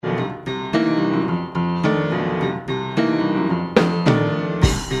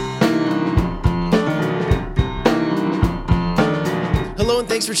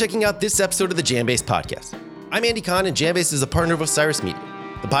Thanks for checking out this episode of the JamBase Podcast. I'm Andy Kahn, and JamBase is a partner of Osiris Media,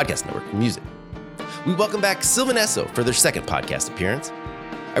 the podcast network for music. We welcome back Sylvan Esso for their second podcast appearance.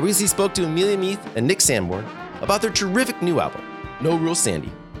 I recently spoke to Amelia Meath and Nick Sanborn about their terrific new album, No Rules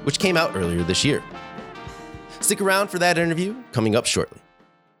Sandy, which came out earlier this year. Stick around for that interview coming up shortly.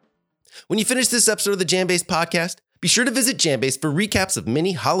 When you finish this episode of the JamBase Podcast, be sure to visit JamBase for recaps of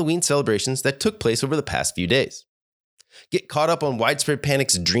many Halloween celebrations that took place over the past few days. Get caught up on Widespread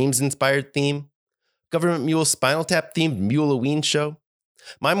Panic's Dreams-inspired theme, Government Mule's Spinal Tap-themed Muleween show,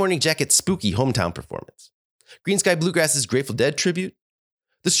 My Morning Jacket's spooky hometown performance, Green Sky Bluegrass's Grateful Dead tribute,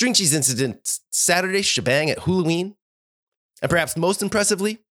 the String Cheese Incident's Saturday shebang at Halloween, and perhaps most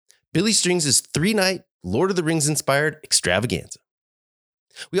impressively, Billy Strings' 3-night Lord of the Rings-inspired extravaganza.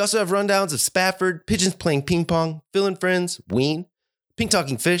 We also have rundowns of Spafford, Pigeons Playing Ping Pong, Phil and Friends, Ween, Pink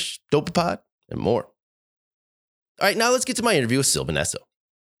Talking Fish, Dopapod, and more. All right, now let's get to my interview with Sylvan Esso.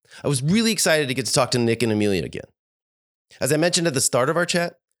 I was really excited to get to talk to Nick and Amelia again. As I mentioned at the start of our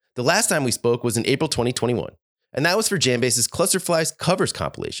chat, the last time we spoke was in April 2021, and that was for JamBase's Clusterflies Covers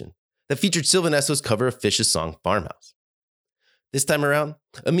compilation that featured Sylvan Esso's cover of Fish's song Farmhouse. This time around,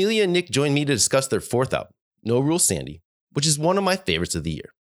 Amelia and Nick joined me to discuss their fourth album, No Rules Sandy, which is one of my favorites of the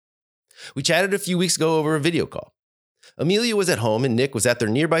year. We chatted a few weeks ago over a video call. Amelia was at home and Nick was at their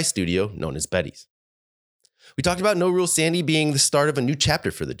nearby studio known as Betty's. We talked about No Rules Sandy being the start of a new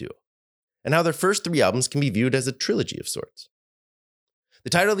chapter for the duo, and how their first 3 albums can be viewed as a trilogy of sorts. The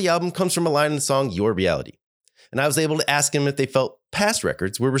title of the album comes from a line in the song Your Reality, and I was able to ask him if they felt past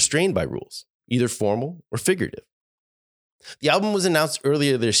records were restrained by rules, either formal or figurative. The album was announced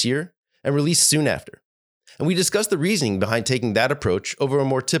earlier this year and released soon after, and we discussed the reasoning behind taking that approach over a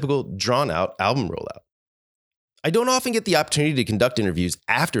more typical, drawn-out album rollout. I don't often get the opportunity to conduct interviews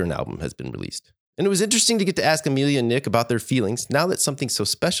after an album has been released, and it was interesting to get to ask Amelia and Nick about their feelings now that something so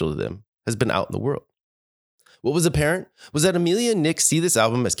special to them has been out in the world. What was apparent was that Amelia and Nick see this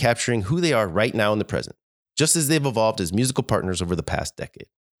album as capturing who they are right now in the present, just as they've evolved as musical partners over the past decade.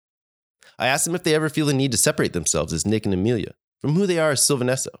 I asked them if they ever feel the need to separate themselves as Nick and Amelia from who they are as Sylvan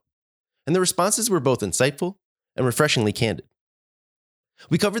Esso, and the responses were both insightful and refreshingly candid.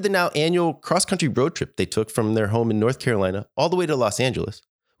 We covered the now annual cross-country road trip they took from their home in North Carolina all the way to Los Angeles,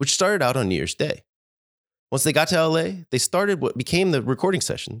 which started out on New Year's Day. Once they got to LA, they started what became the recording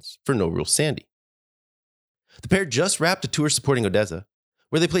sessions for No Rules Sandy. The pair just wrapped a tour supporting Odessa,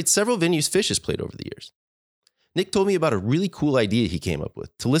 where they played several venues Fish has played over the years. Nick told me about a really cool idea he came up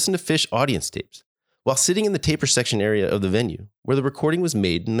with to listen to Fish audience tapes while sitting in the taper section area of the venue where the recording was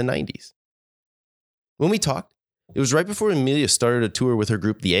made in the 90s. When we talked, it was right before Amelia started a tour with her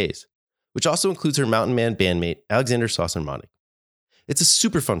group The A's, which also includes her Mountain Man bandmate Alexander Saucer-Monic. It's a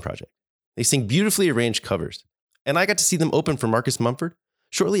super fun project. They sing beautifully arranged covers, and I got to see them open for Marcus Mumford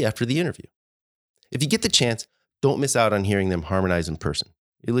shortly after the interview. If you get the chance, don't miss out on hearing them harmonize in person.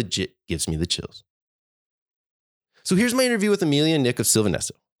 It legit gives me the chills. So here's my interview with Amelia and Nick of Sylvan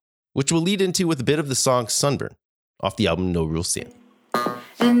Esso, which we'll lead into with a bit of the song Sunburn off the album No Rules Sandy.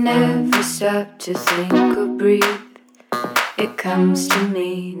 I never stop to think or breathe. It comes to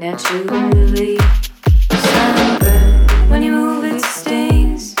me naturally. Sunburn, when you move it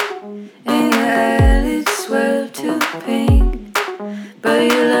stings, and your eyelids swirl to pink. But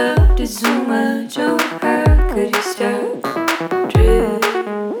you loved it so much, oh how could you stop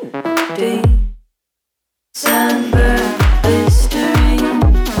drifting? Sunburn, blistering,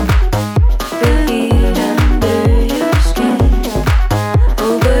 the heat under your skin.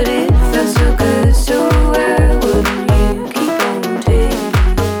 Oh, but it felt so good, so why wouldn't you keep on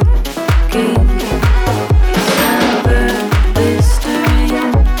taking? Sunburn,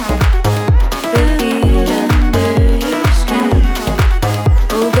 blistering, the heat under your skin.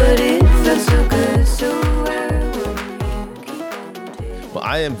 Oh, but it felt so good, so why wouldn't you keep on taking? Well,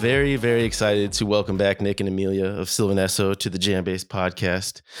 I am very, very excited to welcome back Nick and Amelia of Sylvan Esso to the JamBase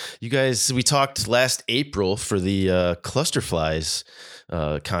Podcast. You guys, we talked last April for the Clusterflies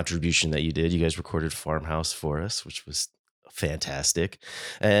contribution that you did. You guys recorded Farmhouse for us, which was fantastic.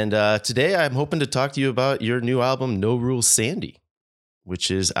 And today I'm hoping to talk to you about your new album, No Rules Sandy, which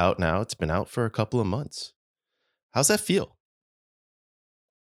is out now. It's been out for a couple of months. How's that feel?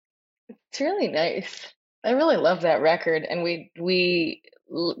 It's really nice. I really love that record, and we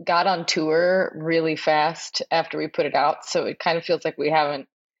got on tour really fast after we put it out, so it kind of feels like we haven't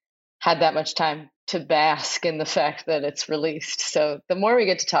had that much time to bask in the fact that it's released. So the more we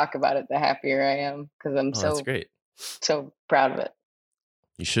get to talk about it, the happier I am, because I'm That's great. so proud of it.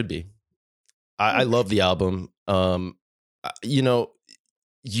 You should be. I love the album. You know,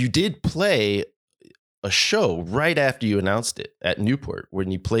 you did play a show right after you announced it at Newport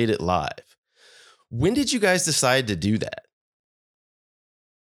when you played it live. When did you guys decide to do that?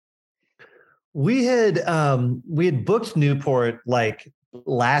 We had booked Newport like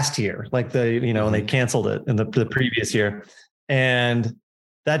last year, like when they canceled it in the previous year, and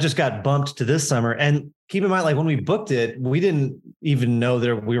that just got bumped to this summer. And keep in mind, like when we booked it, we didn't even know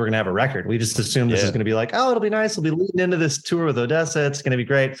that we were going to have a record. We just assumed this is going to be like, oh, it'll be nice. We'll be leading into this tour with Odessa. It's going to be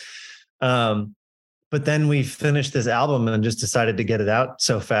great. But then we finished this album and just decided to get it out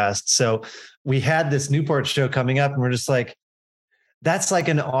so fast. So we had this Newport show coming up, and we're just like, that's like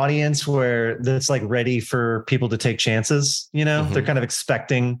an audience that's like ready for people to take chances. They're kind of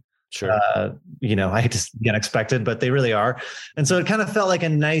expecting. Sure. I hate to be unexpected, but they really are. And so it kind of felt like a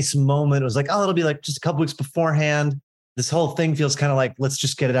nice moment. It was like, oh, it'll be like just a couple weeks beforehand. This whole thing feels kind of like, let's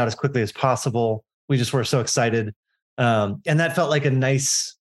just get it out as quickly as possible. We just were so excited. And that felt like a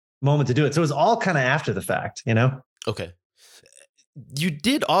nice moment to do it. So it was all kind of after the fact, Okay. You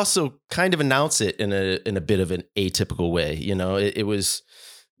did also kind of announce it in a bit of an atypical way. It was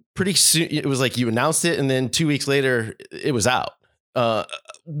pretty soon. It was like you announced it, and then 2 weeks later it was out.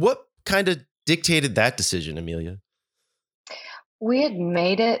 What kind of dictated that decision, Amelia? We had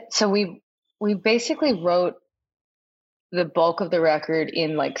made it. So we basically wrote the bulk of the record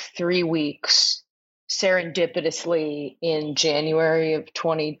in like 3 weeks, serendipitously in January of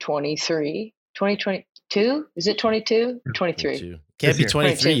 2023, 2022. Is it 22 or 23? Can't be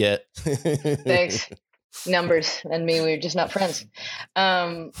 23 yet. Thanks. Numbers and me, we're just not friends.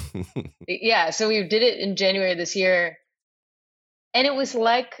 Yeah. So we did it in January this year. And it was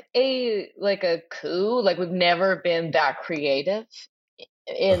like a coup. Like we've never been that creative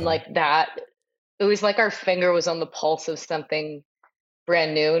in like that. It was like our finger was on the pulse of something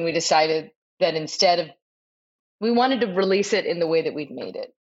brand new. And we decided that we wanted to release it in the way that we'd made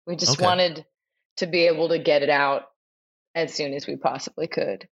it. We just wanted to be able to get it out as soon as we possibly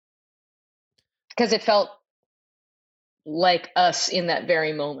could. Because it felt like us in that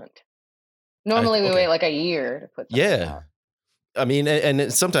very moment. Normally we wait like a year to put something out. I mean,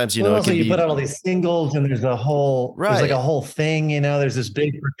 and sometimes, it also can you be... put out all these singles and there's there's like a whole thing, there's this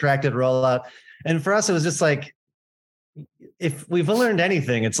big protracted rollout. And for us, it was just like, if we've learned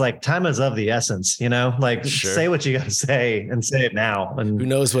anything, it's like time is of the essence, say what you got to say and say it now. And who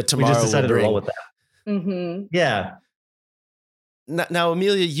knows what tomorrow we just decided will bring. to roll with that. Mm-hmm. Yeah. Now,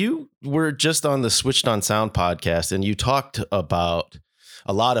 Amelia, you were just on the Switched on Sound podcast, and you talked a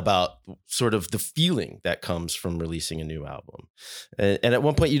lot about sort of the feeling that comes from releasing a new album. And at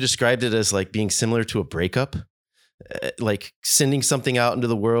one point you described it as like being similar to a breakup, like sending something out into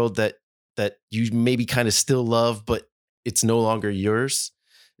the world that you maybe kind of still love, but it's no longer yours.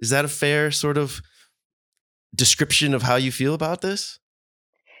 Is that a fair sort of description of how you feel about this?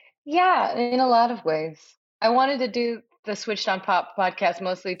 Yeah, in a lot of ways. I wanted to do the Switched on Pop podcast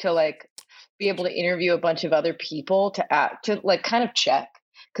mostly to like be able to interview a bunch of other people to like kind of check,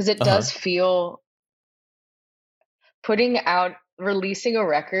 because it does feel releasing a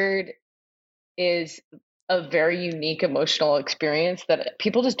record is a very unique emotional experience that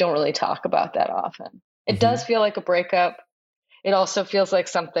people just don't really talk about that often. It does feel like a breakup. It also feels like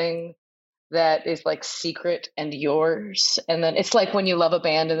something that is like secret and yours. And then it's like when you love a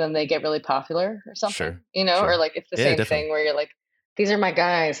band and then they get really popular or something, or like it's the same thing where you're like, these are my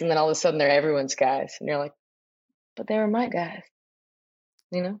guys. And then all of a sudden they're everyone's guys. And you're like, but they were my guys,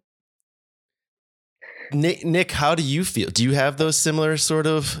 Nick, how do you feel? Do you have those similar sort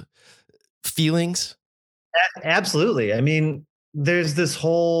of feelings? Absolutely. I mean, there's this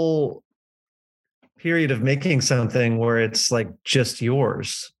whole period of making something where it's like just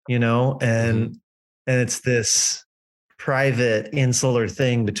yours, and it's this private insular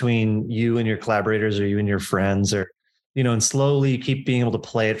thing between you and your collaborators or you and your friends, or, and slowly you keep being able to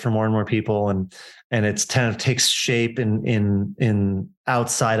play it for more and more people. And it's kind of takes shape in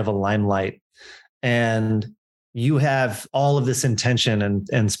outside of a limelight, and you have all of this intention and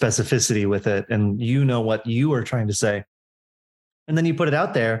specificity with it. And what you are trying to say, and then you put it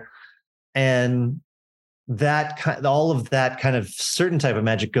out there, and all of that kind of certain type of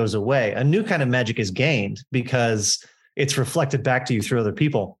magic goes away. A new kind of magic is gained because it's reflected back to you through other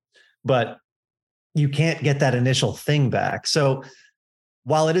people, but you can't get that initial thing back. So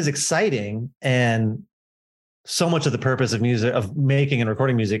while it is exciting, and so much of the purpose of music, of making and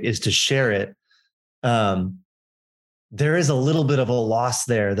recording music, is to share it, there is a little bit of a loss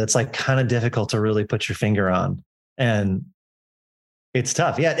there that's like kind of difficult to really put your finger on. And it's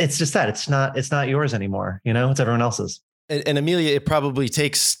tough. Yeah. It's just that it's not yours anymore. It's everyone else's. And Amelia, it probably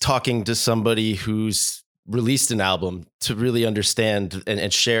takes talking to somebody who's released an album to really understand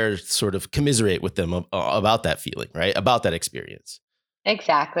and share, sort of commiserate with them about that feeling, right? About that experience.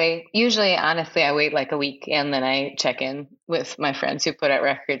 Exactly. Usually, honestly, I wait like a week and then I check in with my friends who put out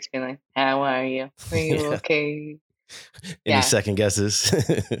records, being like, "How are you? Are you Yeah. okay?" Any Yeah. second guesses?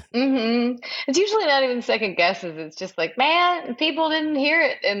 It's usually not even second guesses. It's just like, man, people didn't hear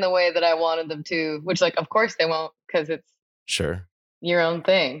it in the way that I wanted them to, which, like, of course they won't, because it's Sure. your own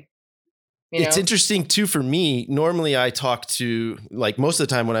thing. It's interesting too for me. Normally I talk to, like, most of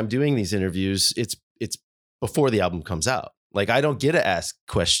the time when I'm doing these interviews, it's before the album comes out. Like, I don't get to ask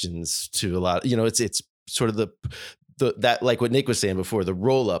questions to a lot, it's sort of that, like what Nick was saying before, the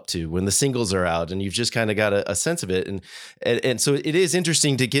roll up to when the singles are out and you've just kind of got a sense of it. And so it is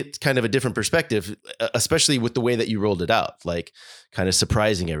interesting to get kind of a different perspective, especially with the way that you rolled it out, like kind of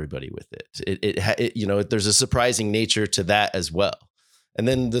surprising everybody with it. There's a surprising nature to that as well. And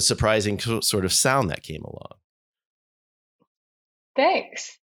then the surprising sort of sound that came along.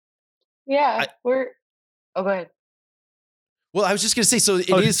 Thanks. Yeah, oh, go ahead. Well, I was just going to say, so it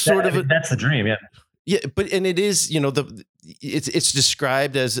is sort of that's the dream. Yeah. Yeah. And it is, it's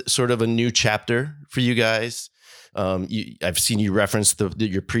described as sort of a new chapter for you guys. I've seen you reference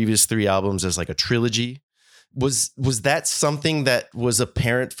your previous 3 albums as like a trilogy. Was that something that was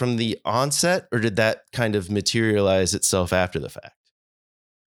apparent from the onset, or did that kind of materialize itself after the fact?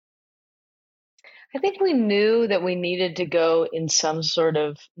 I think we knew that we needed to go in some sort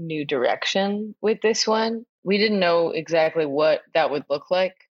of new direction with this one. We didn't know exactly what that would look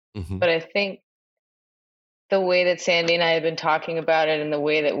like, but I think the way that Sandy and I had been talking about it, and the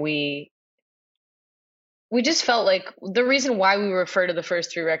way that we just felt like the reason why we refer to the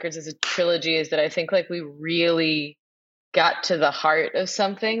first 3 records as a trilogy is that I think, like, we really got to the heart of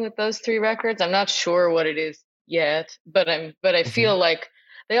something with those 3 records. I'm not sure what it is yet, but I feel like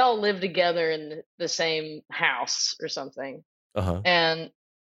they all live together in the same house or something. And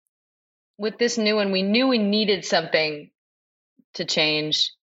with this new one, we knew we needed something to change,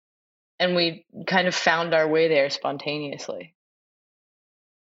 and we kind of found our way there spontaneously.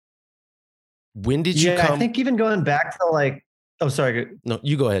 When did you come? I think even going back to, like, oh, sorry. No,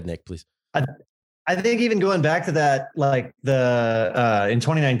 you go ahead, Nick, please. I think even going back to that, like in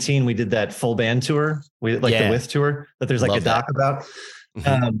 2019, we did that full band tour, the With tour that there's like a doc about.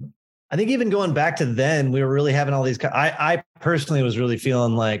 I think even going back to then, we were really having all these. I personally was really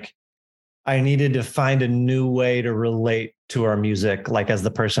feeling like I needed to find a new way to relate to our music, like as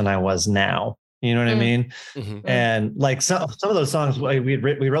the person I was now. You know what I mean? And like some of those songs we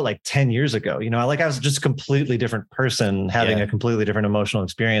wrote like 10 years ago. I was just a completely different person having a completely different emotional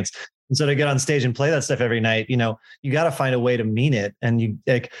experience. And so to get on stage and play that stuff every night, you got to find a way to mean it. And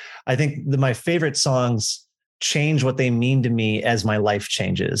I think my favorite songs change what they mean to me as my life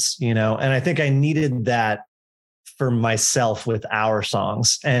changes, and I think I needed that for myself with our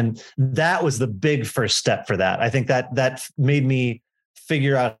songs. And that was the big first step for that. I think that made me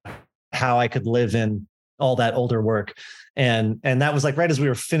figure out how I could live in all that older work. And that was like right as we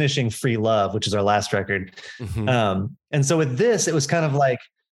were finishing Free Love, which is our last record. And so with this, it was kind of like,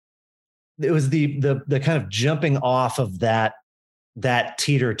 it was the kind of jumping off of that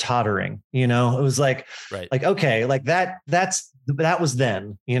teeter tottering, it was like, like, okay, like that was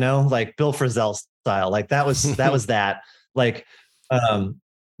then, like Bill Frisell style, like that was that, like,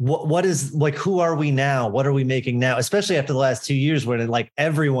 what is, like, who are we now? What are we making now? Especially after the last 2 years when like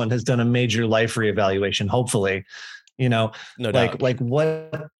everyone has done a major life reevaluation, hopefully, no doubt. Like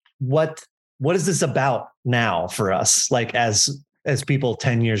what is this about now for us? Like as people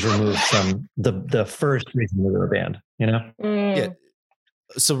 10 years removed from the first reason we were a band, Yeah.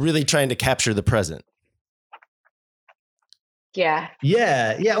 So really trying to capture the present. Yeah.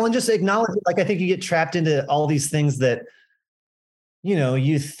 Well, and just acknowledge it. Like, I think you get trapped into all these things that,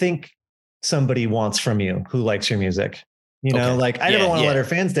 you think somebody wants from you who likes your music, like I never want to let our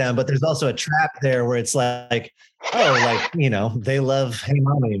fans down, but there's also a trap there where it's like, oh, like, they love Hey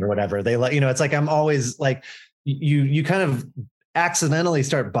Mommy or whatever. They like, it's like, I'm always like, you kind of accidentally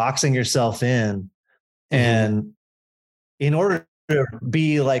start boxing yourself in. And in order to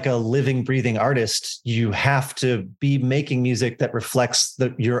be like a living, breathing artist, you have to be making music that reflects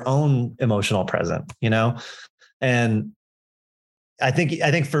your own emotional present, and I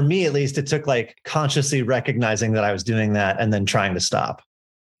think for me, at least, it took like consciously recognizing that I was doing that and then trying to stop.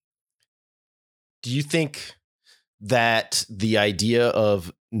 Do you think that the idea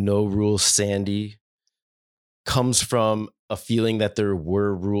of No Rules Sandy comes from a feeling that there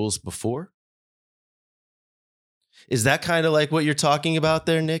were rules before? Is that kind of like what you're talking about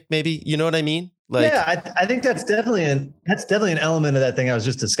there, Nick? Maybe, you know what I mean? Like, yeah, I think that's definitely an element of that thing I was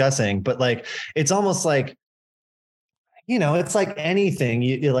just discussing. But like, it's almost like, it's like anything.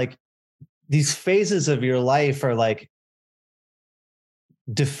 You like these phases of your life are like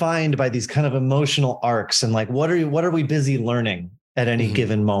defined by these kind of emotional arcs, and like, what are we busy learning at any Mhm.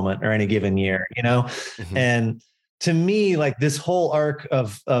 given moment or any given year, Mhm. And to me, like this whole arc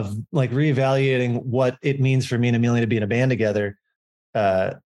of like reevaluating what it means for me and Amelia to be in a band together,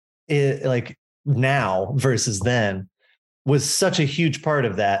 it like now versus then was such a huge part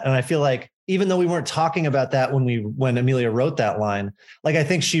of that. And I feel like even though we weren't talking about that when Amelia wrote that line, like I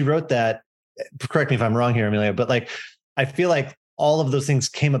think she wrote that, correct me if I'm wrong here, Amelia, but like I feel like all of those things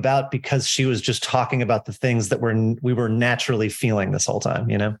came about because she was just talking about the things that we were naturally feeling this whole time,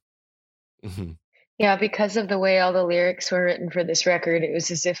 Mhm. Yeah, because of the way all the lyrics were written for this record, it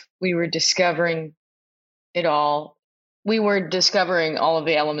was as if we were discovering it all. We were discovering all of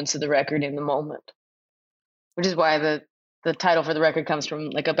the elements of the record in the moment, which is why the title for the record comes from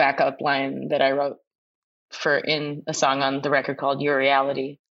like a backup line that I wrote for in a song on the record called Your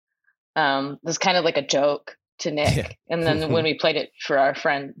Reality. It was kind of like a joke to Nick. Yeah. And then when we played it for our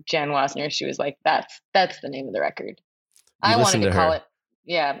friend Jan Wasner, she was like, that's the name of the record. You I wanted listened to to call her. it,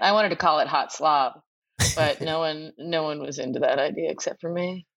 yeah, I wanted to call it Hot Slob, but no one was into that idea except for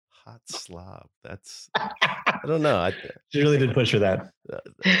me. Hot slob. That's, I don't know. She really did push for that.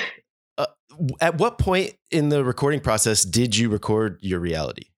 At what point in the recording process did you record Your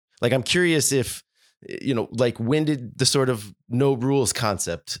Reality? Like, I'm curious if, like when did the sort of no rules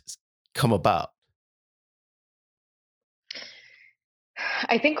concept come about?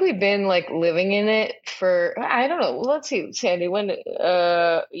 I think we've been like living in it for, I don't know. Let's see, Sandy, when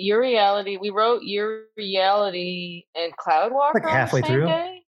Your Reality, we wrote Your Reality and Cloud Walker Like halfway on the same through?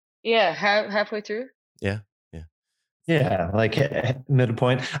 day. Yeah, halfway through. Yeah. Yeah, like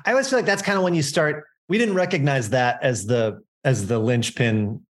midpoint. I always feel like that's kind of when you start. We didn't recognize that as the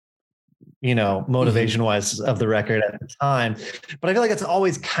linchpin, motivation wise of the record at the time. But I feel like it's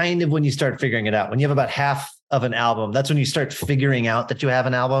always kind of when you start figuring it out. When you have about half of an album, that's when you start figuring out that you have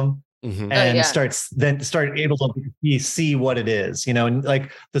an album, Mhm. and yeah. start able to see what it is, and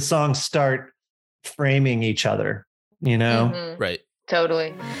like the songs start framing each other, Mhm. Right.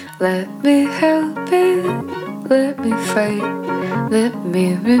 Totally. Let me help it, let me fight, let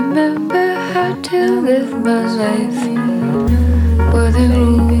me remember how to live my life. Were the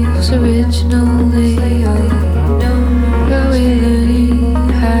rules originally, are we learning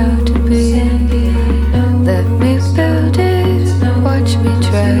how to be? Let me build it, watch me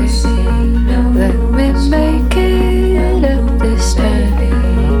try. Let me make it up this time.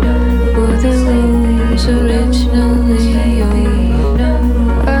 Were the rules originally,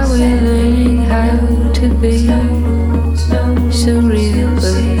 are we learning how to be so real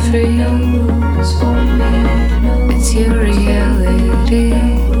and free? It's your reality.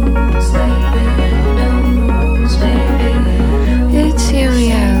 It's your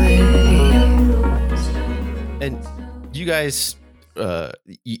reality. And you guys,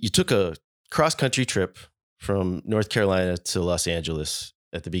 you took a cross-country trip from North Carolina to Los Angeles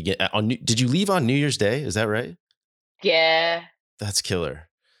at the beginning. Did you leave on New Year's Day? Is that right? Yeah. That's killer.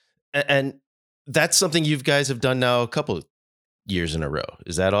 And that's something you guys have done now a couple years in a row.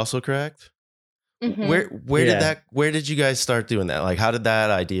 Is that also correct? Mhm. Where did you guys start doing that? Like, how did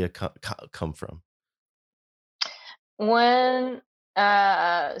that idea come from? When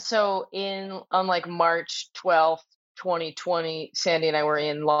so on like March 12th, 2020, Sandy and I were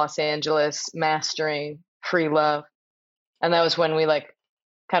in Los Angeles mastering Free Love. And that was when we like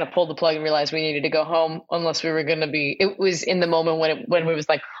kind of pulled the plug and realized we needed to go home unless we were going to be, it was in the moment when we was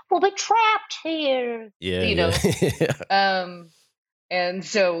like, we'll be trapped here. Yeah. You know? Yeah. And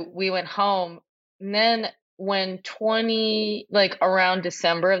so we went home. And then when around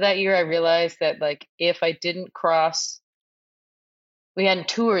December of that year, I realized that like if I didn't cross, we hadn't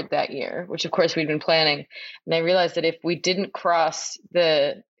toured that year, which of course we'd been planning. And I realized that if we didn't cross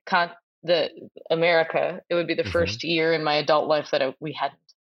the America, it would be the first year in my adult life that we hadn't.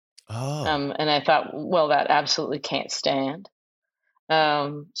 Oh. And I thought, well, that absolutely can't stand.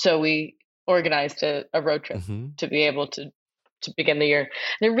 So we organized a road trip to be able to begin the year.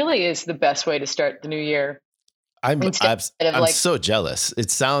 And it really is the best way to start the new year. I'm so jealous.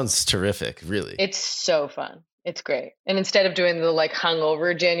 It sounds terrific, really. It's so fun. It's great. And instead of doing the like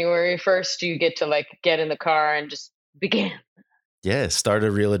hungover January 1st, you get to like get in the car and just begin. Yeah, start a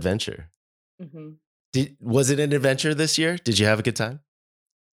real adventure. Mm-hmm. Was it an adventure this year? Did you have a good time?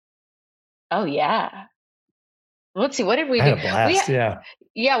 Oh yeah. Let's see. What did we do? I had a blast.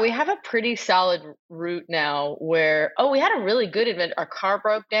 Yeah, we have a pretty solid route now where, we had a really good event. Our car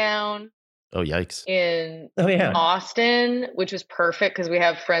broke down. Oh, yikes. in Oh yeah. Austin, which was perfect because we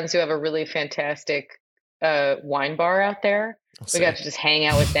have friends who have a really fantastic wine bar out there. We got to just hang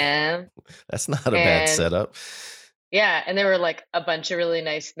out with them. That's not a bad And setup. yeah, and there were like a bunch of really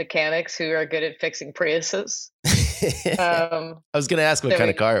nice mechanics who are good at fixing Priuses. I was going to ask what so kind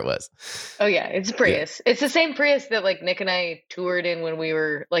we- of car it was. Oh yeah, it's a Prius. It's the same Prius that like Nick and I toured in when we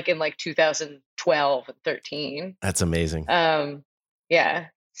were like in like 2012 and 13. That's amazing. Yeah,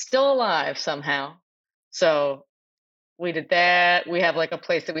 still alive somehow. So we did that. We have like a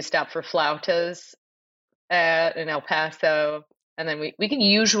place that we stop for flautas at in El Paso, and then we can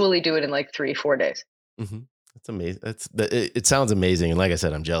usually do it in like 3-4 days. Mm-hmm. That's amazing. It sounds amazing. And like I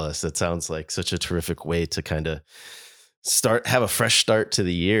said, I'm jealous. That sounds like such a terrific way to kind of have a fresh start to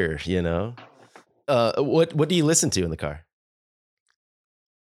the year, you know? What do you listen to in the car?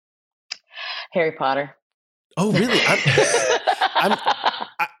 Harry Potter. Oh, really?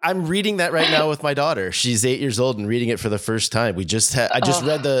 I'm reading that right now with my daughter. She's 8 years old and reading it for the first time. I just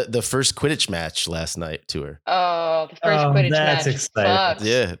read the first Quidditch match last night to her. Oh, the first Quidditch that's match. exciting. Sucks.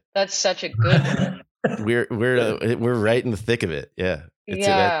 Yeah. That's such a good one. We're right in the thick of it. Yeah.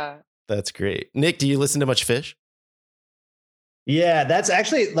 Yeah. That's great. Nick, do you listen to much Fish? Yeah, that's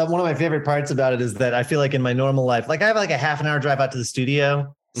actually one of my favorite parts about it is that I feel like in my normal life, like I have like a half an hour drive out to the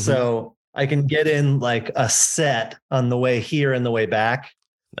studio. Mhm. So I can get in like a set on the way here and the way back.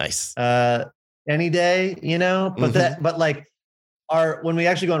 Nice. Any day, you know, but like when we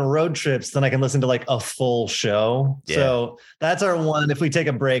actually go on road trips, then I can listen to like a full show. Yeah. So that's our one. If we take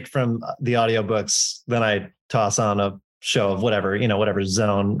a break from the audiobooks, then I toss on a show of whatever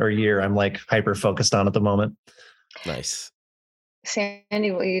zone or year I'm like hyper focused on at the moment. Nice.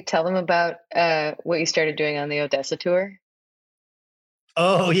 Sandy, will you tell them about what you started doing on the Odessa tour?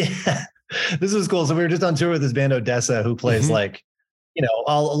 Oh yeah. This was cool. So we were just on tour with this band Odessa who plays like, you know,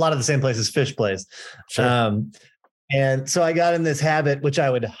 a lot of the same places Fish plays. Sure. And so I got in this habit, which I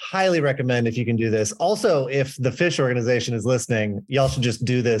would highly recommend if you can do this. Also, if the Fish organization is listening, y'all should just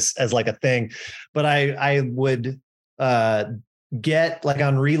do this as like a thing. But I would get like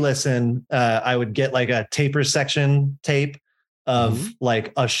on re-listen, I would get like a taper section tape of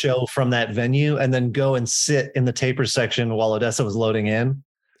like a show from that venue and then go and sit in the taper section while Odessa was loading in.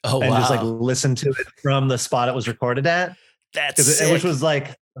 Oh, and wow. just like listen to it from the spot it was recorded at. That's sick. Which was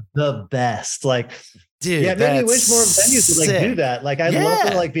like the best. Like, dude, yeah, maybe wish more venues would like do that. Like, I'd love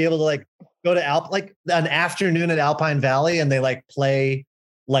to like be able to like go to like an afternoon at Alpine Valley and they like play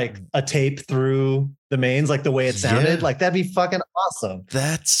like a tape through the mains, like the way it sounded. Yeah. Like that'd be fucking awesome.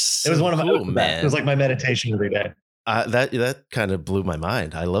 That's It was one of cool, my man. It was like my meditation every day. That kind of blew my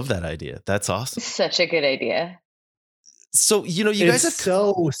mind. I love that idea. That's awesome. Such a good idea. So, you know, you guys have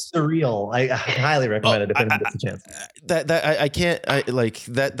so surreal. I highly recommend it if anyone gets a chance. I can't like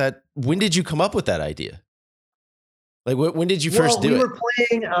that. When did you come up with that idea? Like, when did you first do it? We were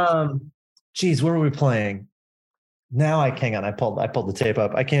playing. Geez, where were we playing? Now hang on. I pulled the tape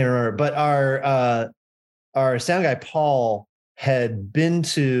up. I can't remember. But our sound guy Paul had been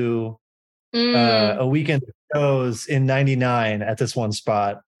to a weekend of shows in '99 at this one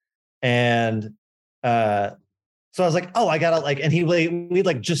spot, and so I was like, oh, I gotta like, and we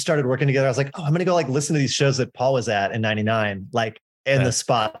like just started working together. I was like, oh, I'm gonna go like listen to these shows that Paul was at in '99, like in the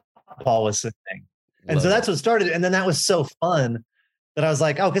spot Paul was sitting. And so that's what started. And then that was so fun that I was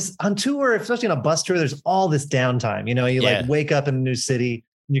like, oh, because on tour, especially on a bus tour, there's all this downtime. You know, you like wake up in a new city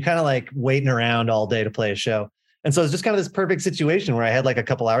and you're kind of like waiting around all day to play a show. And so it's just kind of this perfect situation where I had like a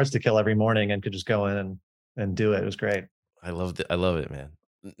couple hours to kill every morning and could just go in and do it. It was great. I loved it. I love it, man.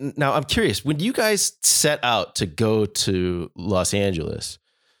 Now I'm curious, when you guys set out to go to Los Angeles,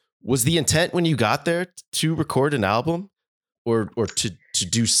 was the intent when you got there to record an album or to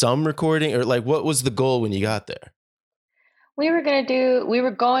do some recording, or like what was the goal when you got there? We were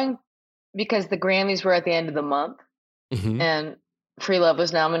going because the Grammys were at the end of the month and Free Love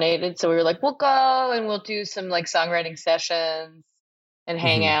was nominated. So we were like, we'll go and we'll do some like songwriting sessions and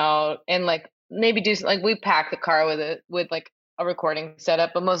hang out and like maybe do some, like we packed the car with like a recording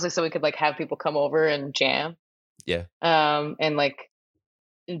setup, but mostly so we could like have people come over and jam. Yeah. And like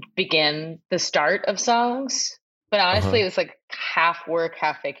begin the start of songs. But honestly, it was like half work,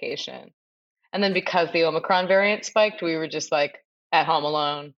 half vacation. And then because the Omicron variant spiked, we were just like at home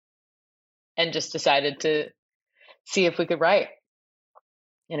alone and just decided to see if we could write.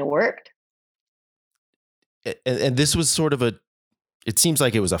 And it worked. And this was sort of it seems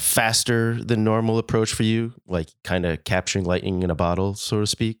like it was a faster than normal approach for you, like kind of capturing lightning in a bottle, so to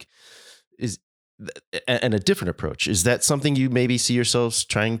speak, and a different approach. Is that something you maybe see yourselves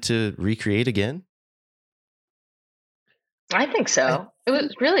trying to recreate again? I think so. It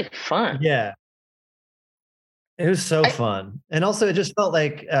was really fun. Yeah. It was so I- fun. And also it just felt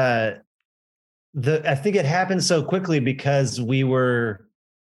like I think it happened so quickly because we were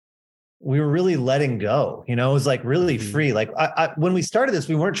really letting go, it was like really free. Like when we started this,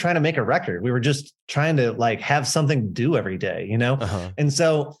 we weren't trying to make a record. We were just trying to like have something to do every day, And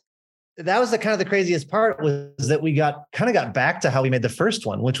so that was the kind of the craziest part was that we got back to how we made the first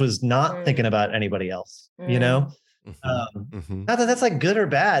one, which was not thinking about anybody else, Not that that's like good or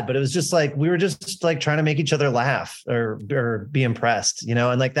bad, but it was just like, we were just like trying to make each other laugh or be impressed,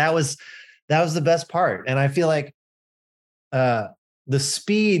 and like, that was the best part. And I feel like, the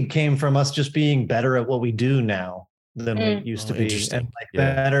speed came from us just being better at what we do now than we used to be, and like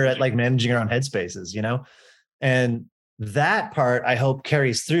better at like managing our own headspaces, and that part I hope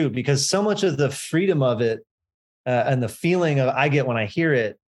carries through, because so much of the freedom of it and the feeling of I get when I hear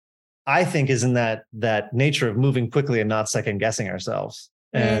it, I think is in that nature of moving quickly and not second guessing ourselves.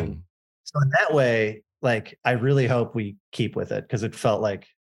 And so in that way, like, I really hope we keep with it, because it felt like,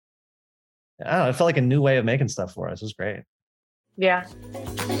 I don't know, it felt like a new way of making stuff for us. It was great. Yeah.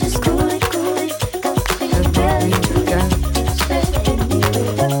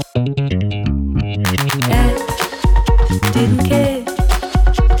 Didn't care,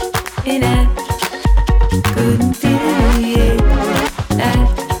 and I couldn't feel it. I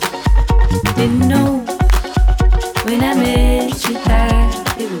didn't know when I met you how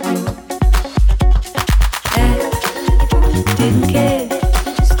it would go. I didn't care,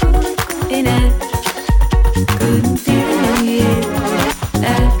 and I couldn't feel it. I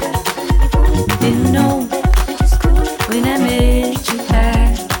didn't know when I met you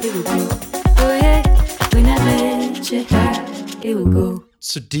how it would go. Oh yeah, when I met you how it would go.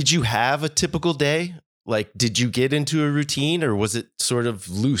 So did you have a typical day? Like, did you get into a routine, or was it sort of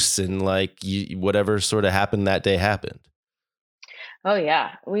loose and like whatever sort of happened that day happened? Oh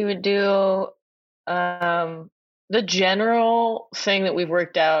yeah, we would do the general thing that we've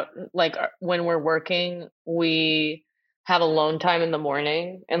worked out. Like when we're working, we have alone time in the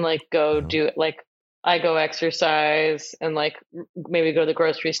morning and like go do it. Like I go exercise and like maybe go to the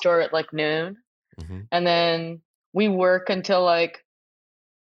grocery store at like noon, and then we work until like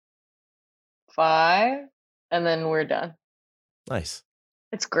 5, and then we're done. Nice.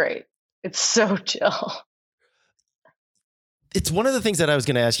 It's great. It's so chill. It's one of the things that I was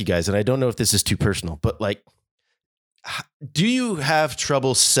going to ask you guys, and I don't know if this is too personal, but like, do you have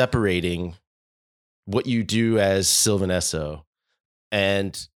trouble separating what you do as Sylvan Esso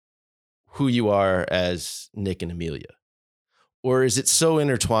and who you are as Nick and Amelia? Or is it so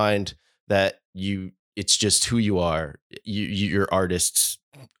intertwined that it's just who you are? You're artists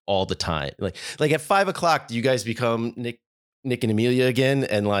all the time. Like at 5 o'clock, do you guys become Nick and Amelia again?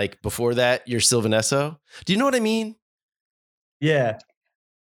 And like before that, you're Sylvan Esso? Do you know what I mean? Yeah.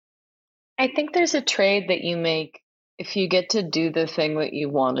 I think there's a trade that you make if you get to do the thing that you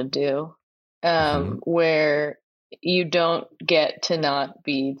want to do, where you don't get to not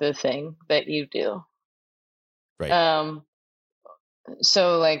be the thing that you do. Right.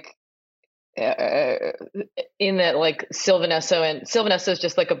 So like in that, like Sylvan Esso is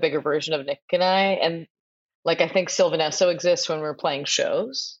just like a bigger version of Nick and I, and like I think Sylvan Esso exists when we're playing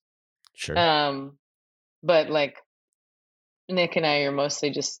shows. Sure. But like Nick and I are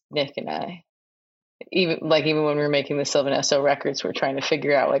mostly just Nick and I. Even when we're making the Sylvan Esso records, we're trying to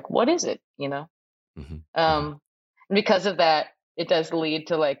figure out like what is it, And because of that, it does lead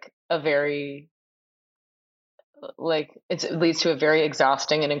to like a very it leads to a very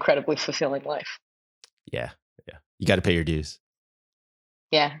exhausting and incredibly fulfilling life. Yeah. You got to pay your dues.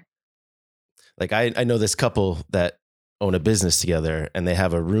 Yeah. Like I know this couple that own a business together, and they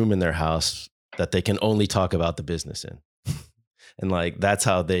have a room in their house that they can only talk about the business in. And like, that's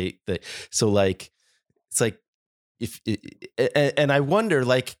how they so like, it's like, and I wonder,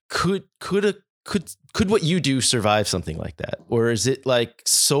 like, could what you do survive something like that? Or is it like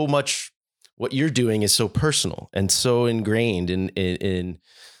so much what you're doing is so personal and so ingrained in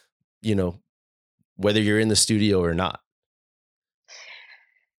whether you're in the studio or not?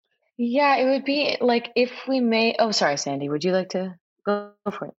 Yeah, it would be like if we made, oh, sorry, Sandy, would you like to go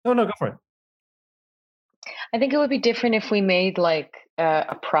for it? No, go for it. I think it would be different if we made like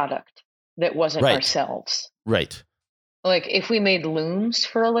a product that wasn't ourselves. Right. Like if we made looms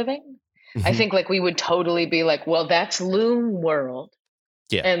for a living, I think like we would totally be like, well, that's Loom World.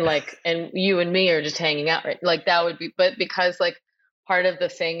 Yeah. And you and me are just hanging out, right? Like that would be, but because like part of the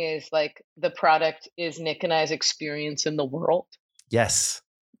thing is like the product is Nick and I's experience in the world. Yes.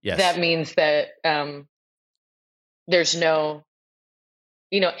 That means that there's no,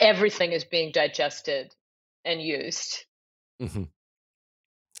 everything is being digested and used Mm-hmm.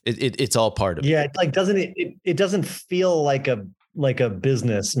 It's all part of it. Yeah, like it doesn't feel like a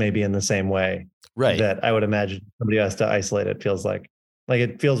business maybe in the same way, Right. that I would imagine somebody who has to isolate it feels like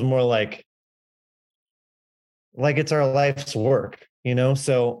it feels more like it's our life's work,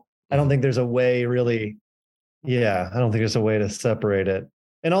 So I don't think there's a way really. Yeah, I don't think there's a way to separate it.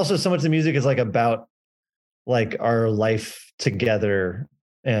 And also so much of the music is like about like our life together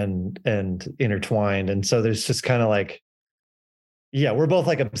and intertwined. And so there's just kind of like, yeah, we're both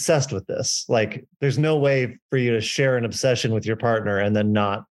like obsessed with this. Like there's no way for you to share an obsession with your partner and then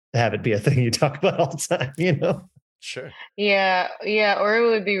not have it be a thing you talk about all the time, Sure. Yeah, or it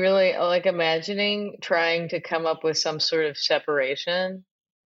would be really like imagining trying to come up with some sort of separation.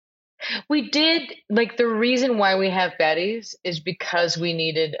 We did, like, the reason why we have Betty's is because we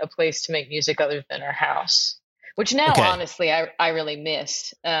needed a place to make music other than our house, which now, Okay. honestly, I really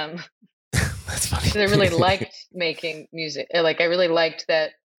miss. That's funny. 'Cause I really liked making music. Like, I really liked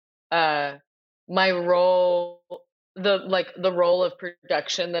that my role, the role of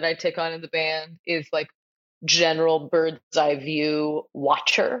production that I take on in the band is like general bird's eye view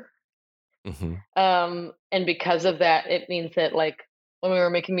watcher. Mm-hmm. And because of that, it means that like when we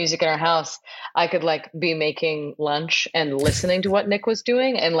were making music in our house, I could like be making lunch and listening to what Nick was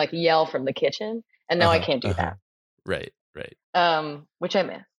doing and like yell from the kitchen. And now I can't do that. Right. Which I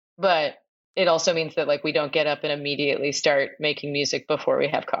miss. But it also means that like we don't get up and immediately start making music before we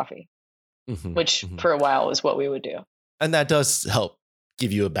have coffee, which for a while is what we would do. And that does help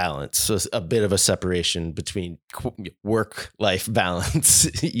give you a balance. So a bit of a separation between work-life balance,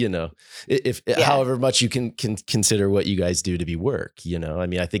 however much you can consider what you guys do to be work, I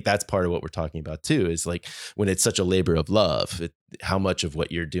mean, I think that's part of what we're talking about too, is like when it's such a labor of love, how much of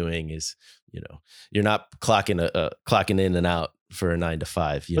what you're doing is, you're not clocking in and out for a 9 to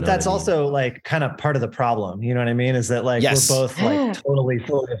 5. But that's also like kind of part of the problem. You know what I mean? Is that like, yes. We're both like totally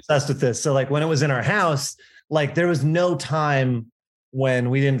obsessed with this. So like when it was in our house, like there was no time when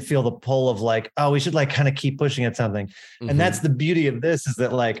we didn't feel the pull of like, oh, we should like kind of keep pushing at something. And that's the beauty of this, is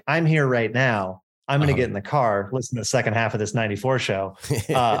that like, I'm here right now. I'm going to get in the car, listen to the second half of this 94 show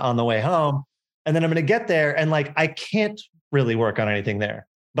on the way home. And then I'm going to get there. And like, I can't really work on anything there,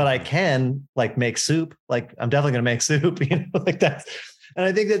 but I can like make soup. Like I'm definitely going to make soup, like that. And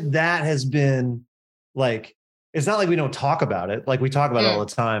I think that has been like, it's not like we don't talk about it. Like we talk about it all the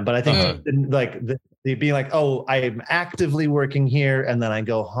time, but I think like the being like, oh, I'm actively working here and then I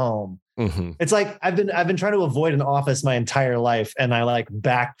go home. It's like, I've been trying to avoid an office my entire life. And I like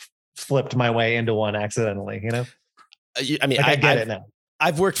back flipped my way into one accidentally, I mean, like I get it now.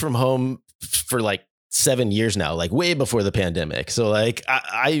 I've worked from home for like 7 years now, like way before the pandemic. So like,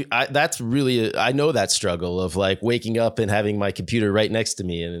 I that's really, I know that struggle of like waking up and having my computer right next to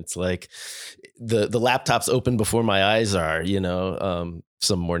me. And it's like the laptop's open before my eyes are, some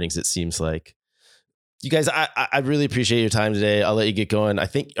mornings it seems like. You guys, I really appreciate your time today. I'll let you get going. I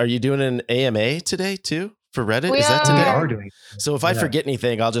think, are you doing an AMA today too for Reddit? Is that today? We are doing. So if I forget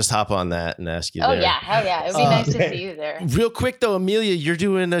anything, I'll just hop on that and ask you. Oh there. yeah, hell yeah! It'd be nice to see you there. Real quick though, Amelia, you're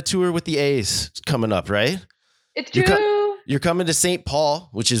doing a tour with the A's coming up, right? It's true. You're coming to St. Paul,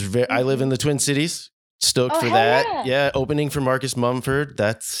 which is I live in the Twin Cities. Stoked for that. Yeah, opening for Marcus Mumford.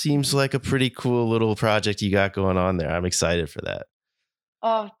 That seems like a pretty cool little project you got going on there. I'm excited for that.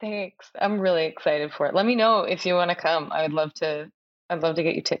 Oh, thanks. I'm really excited for it. Let me know if you want to come. I'd love to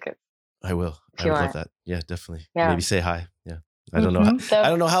get you tickets. I will. I would love that. Yeah, definitely. Yeah. Maybe say hi. Yeah. I don't know. I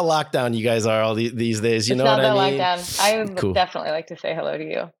don't know how locked down you guys are all these days. You know what I mean? Lockdown. I would definitely like to say hello to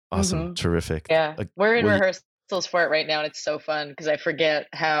you. Awesome. Terrific. Yeah. We're in rehearsals for it right now, and it's so fun because I forget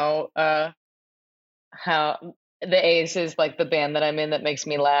how the A's is like the band that I'm in that makes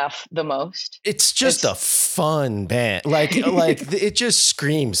me laugh the most. It's just a fun band. Like it just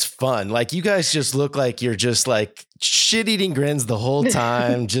screams fun. Like you guys just look like you're just like shit-eating grins the whole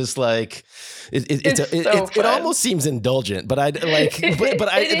time. Just like it almost seems indulgent, but that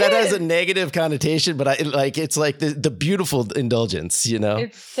has a negative connotation. But it's like the beautiful indulgence.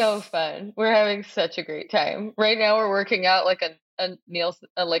 It's so fun. We're having such a great time right now. We're working out like a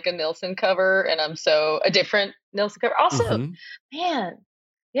Nilsson cover, and a different Nilsson cover. Also, man,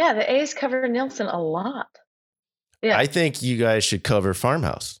 yeah, the A's cover Nilsson a lot. Yeah, I think you guys should cover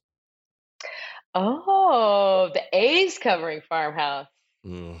Farmhouse. Oh, the A's covering Farmhouse.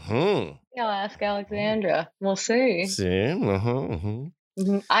 I'll ask Alexandra. We'll see.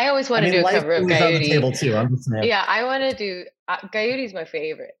 I always want to do a cover of Coyote. Coyote. On the table too. I'm just saying. Yeah, I want to do Coyote's my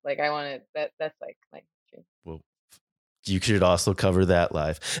favorite. Like I want to. That's like my. Well, you should also cover that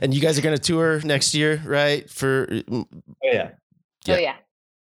live. And you guys are going to tour next year, right? Oh yeah.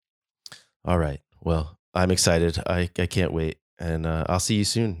 All right. Well, I'm excited. I can't wait. And I'll see you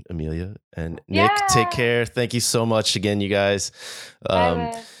soon, Amelia. And Nick, take care. Thank you so much again, you guys.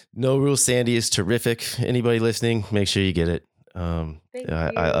 No Rules Sandy is terrific. Anybody listening, make sure you get it.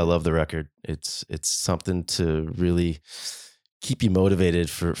 I love the record. It's something to really keep you motivated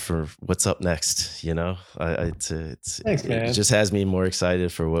for what's up next. You know, Thanks, man. It just has me more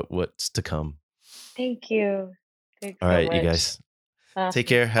excited for what's to come. Thank you. Thanks All so right, much. you guys. Take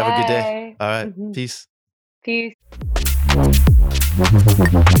care. Have a good day. All right. Mhm. Peace. Peace.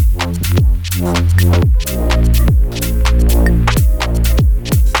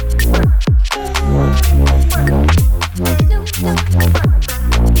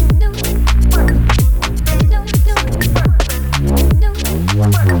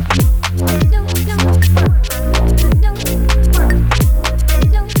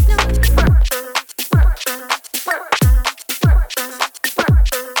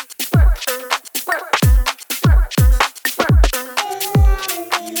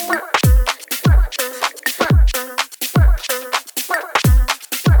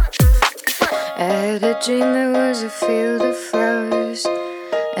 I had a dream there was a field of flowers,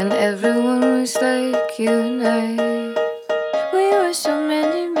 and everyone was like you and I. We were so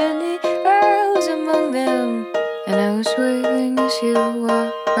many, many, I was among them, and I was waving as you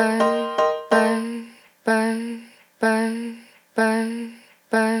walked by, by, by, by, by,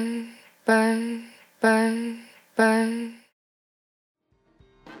 by, by, by, by.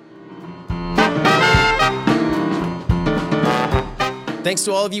 Thanks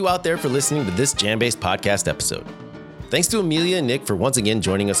to all of you out there for listening to this JamBase Podcast episode. Thanks to Amelia and Nick for once again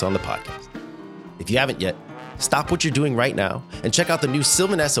joining us on the podcast. If you haven't yet, stop what you're doing right now and check out the new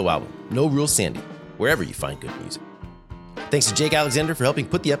Sylvan Esso album, No Rules Sandy, wherever you find good music. Thanks to Jake Alexander for helping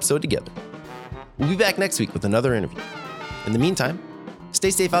put the episode together. We'll be back next week with another interview. In the meantime,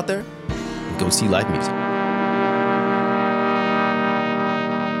 stay safe out there and go see live music.